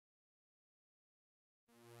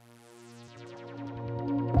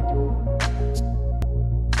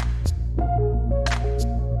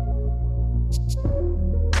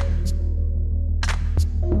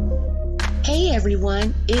everyone,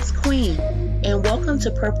 it's Queen, and welcome to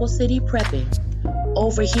Purple City Prepping.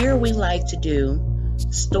 Over here we like to do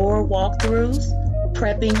store walkthroughs,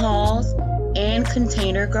 prepping hauls, and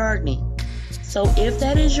container gardening. So if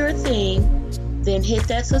that is your thing, then hit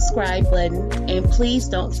that subscribe button, and please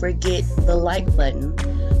don't forget the like button.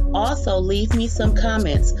 Also, leave me some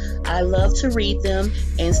comments. I love to read them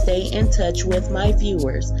and stay in touch with my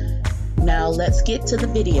viewers. Now let's get to the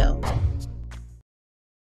video.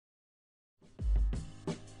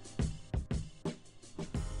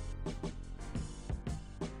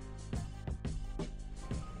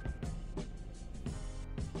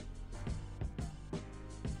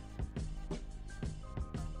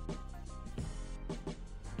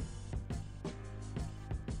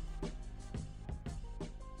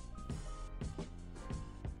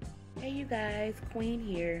 Hey you guys, Queen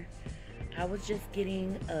here. I was just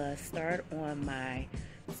getting a start on my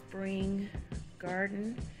spring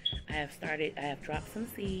garden. I have dropped some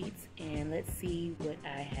seeds, and let's see what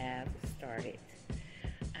I have started.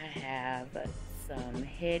 I have some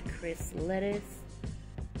head crisp lettuce.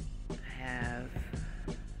 I have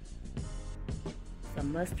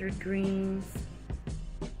some mustard greens,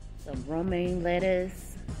 some romaine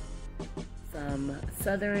lettuce, some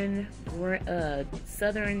southern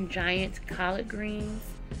giant collard greens,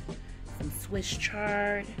 some Swiss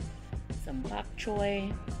chard, some bok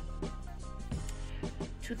choy,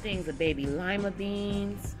 2 things of baby lima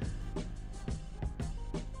beans,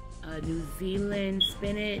 New Zealand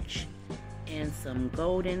spinach, and some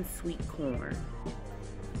golden sweet corn.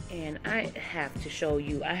 And I have to show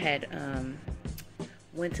you, I had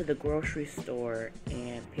went to the grocery store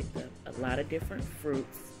and picked up a lot of different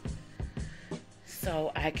fruits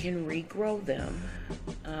so I can regrow them.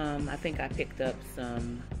 I think I picked up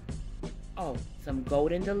some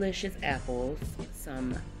Golden Delicious apples,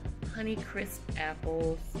 some Honey Crisp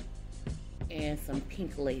apples, and some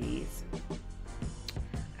Pink Ladies.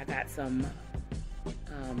 I got some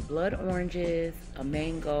blood oranges, a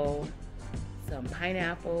mango, some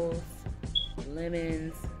pineapples,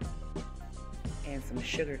 lemons, and some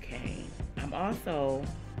sugar cane. I'm also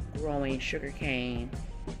growing sugar cane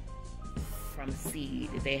from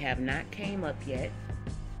seed. They have not came up yet.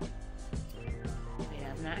 They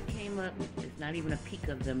have not came up. There's not even a peak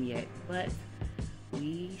of them yet, but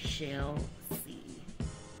we shall see.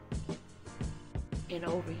 And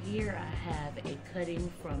over here I have a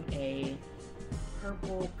cutting from a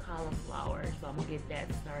purple cauliflower, so I'm gonna get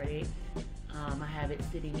that started. I have it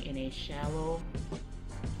sitting in a shallow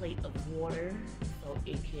plate of water so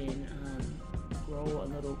it can grow a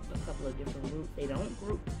couple of different roots. They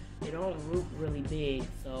don't root really big,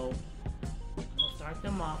 so I'm gonna start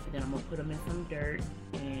them off, and then I'm gonna put them in some dirt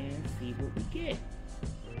and see what we get.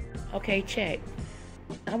 Okay, check.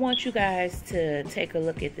 I want you guys to take a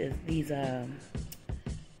look at these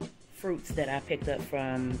fruits that I picked up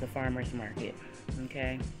from the farmer's market.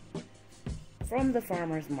 Okay, from the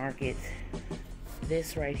farmer's market,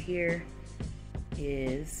 this right here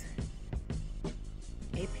is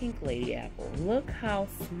a Pink Lady apple. Look how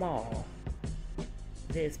small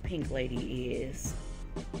this Pink Lady is.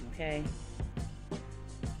 Okay,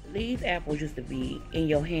 these apples used to be in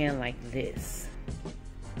your hand like this,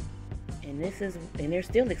 and they're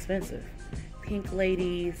still expensive. Pink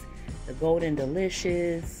Ladies, the Golden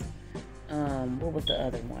Delicious, what was the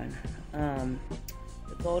other one?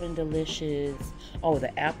 The Golden Delicious,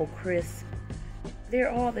 the Apple Crisp.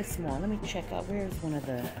 They're all this small. Let me check out, where's one of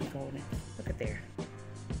the golden? Look at there.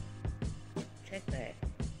 Check that.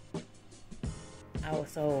 I was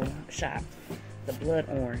so shocked. The blood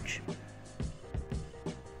orange.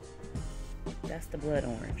 That's the blood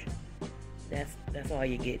orange. That's all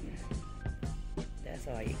you're getting. That's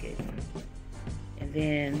all you're getting. And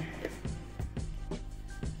then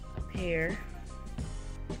a pear.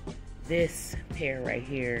 This pear right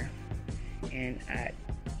here, and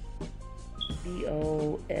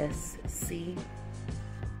B-O-S-C.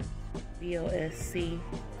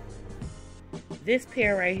 This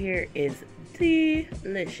pear right here is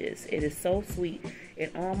delicious. It is so sweet.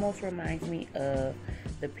 It almost reminds me of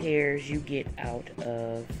the pears you get out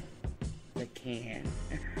of the can.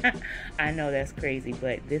 I know that's crazy,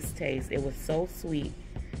 but this taste, it was so sweet,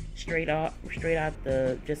 straight out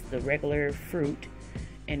just the regular fruit,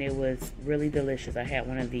 and it was really delicious. I had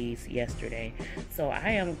one of these yesterday, so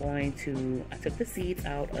I took the seeds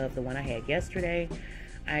out of the one I had yesterday.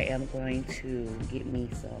 I am going to get me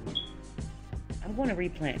some. I'm going to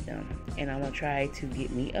replant them, and I'm going to try to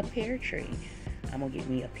get me a pear tree. I'm going to get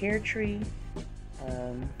me a pear tree,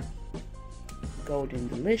 Golden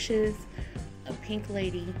Delicious, a Pink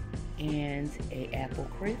Lady, and a Apple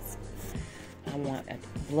Crisp. I want a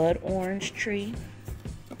blood orange tree,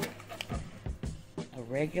 a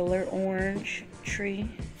regular orange tree,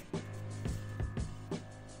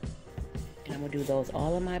 and I'm gonna do those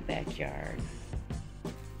all in my backyard.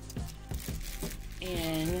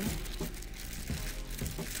 And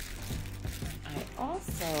I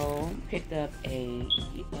also picked up a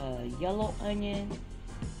yellow onion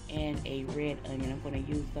and a red onion. I'm going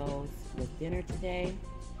to use those with dinner today.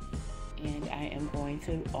 And I am going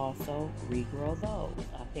to also regrow those.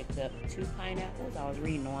 I picked up 2 pineapples. I was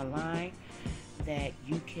reading online that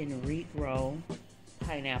you can regrow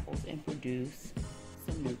pineapples and produce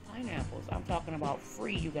some new pineapples. I'm talking about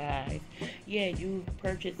free, you guys. Yeah, you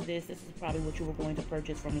purchased this. This is probably what you were going to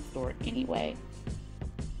purchase from the store anyway.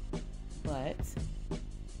 But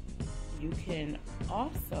you can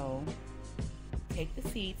also take the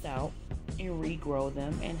seeds out and regrow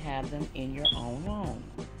them and have them in your own home,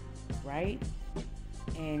 right?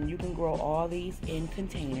 And you can grow all these in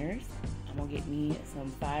containers. I'm gonna get me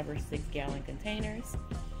some 5 or 6 gallon containers,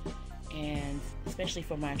 and especially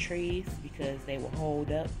for my trees, because they will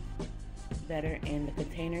hold up better in the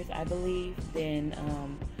containers, I believe, than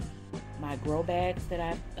my grow bags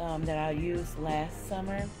that I used last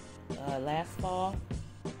summer, last fall.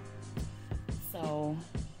 So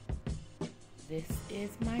this is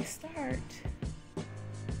my start,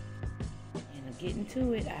 and I'm getting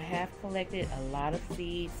to it. I have collected a lot of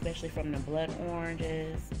seeds, especially from the blood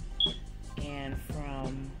oranges and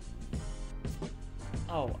from,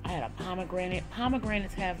 oh, I had a pomegranate.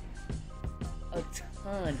 Pomegranates have a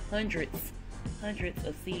ton, hundreds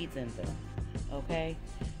of seeds in them, okay?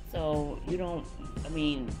 So you don't, I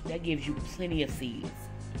mean, that gives you plenty of seeds.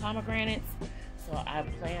 Pomegranates, so I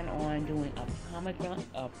plan on doing a pomegranate,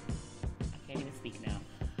 I can't even speak now,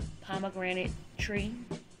 pomegranate tree.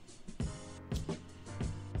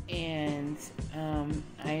 And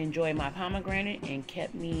I enjoy my pomegranate and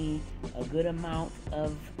kept me a good amount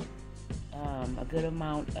of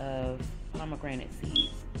pomegranate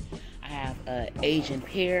seeds. I have an Asian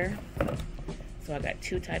pear, so I got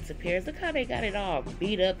 2 types of pears. Look how they got it all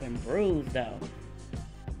beat up and bruised though.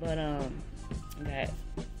 But I got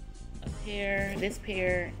a pear, this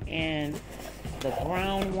pear, and the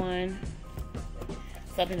brown one.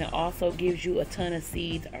 Something that also gives you a ton of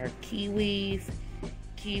seeds are kiwis.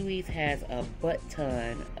 Kiwis has a butt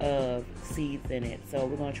ton of seeds in it, so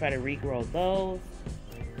we're going to try to regrow those.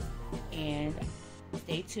 And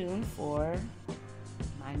stay tuned for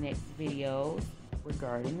my next videos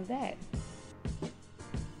regarding that.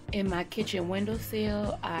 In my kitchen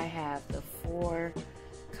windowsill, I have the 4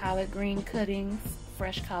 collard green cuttings,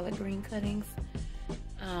 fresh collard green cuttings.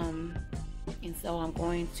 And so I'm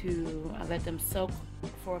going to let them soak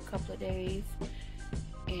for a couple of days,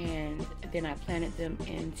 and then I planted them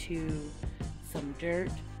into some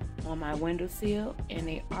dirt on my windowsill, and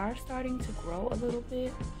they are starting to grow a little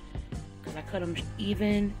bit because I cut them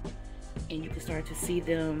even, and you can start to see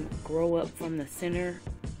them grow up from the centers.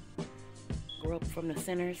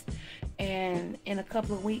 And in a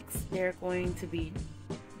couple of weeks, they're going to be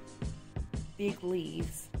big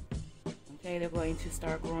leaves. Okay, they're going to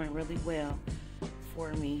start growing really well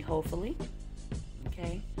for me, hopefully.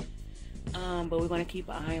 Okay, but we're going to keep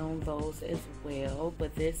an eye on those as well.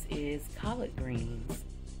 But this is collard greens.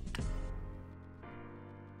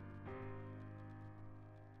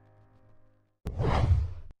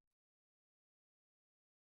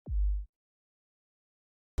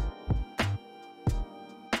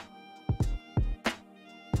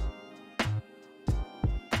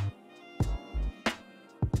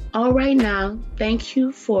 All right, now, thank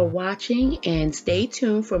you for watching, and stay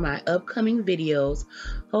tuned for my upcoming videos.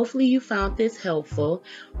 Hopefully you found this helpful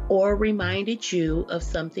or reminded you of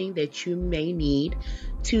something that you may need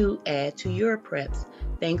to add to your preps.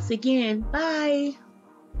 Thanks again. Bye.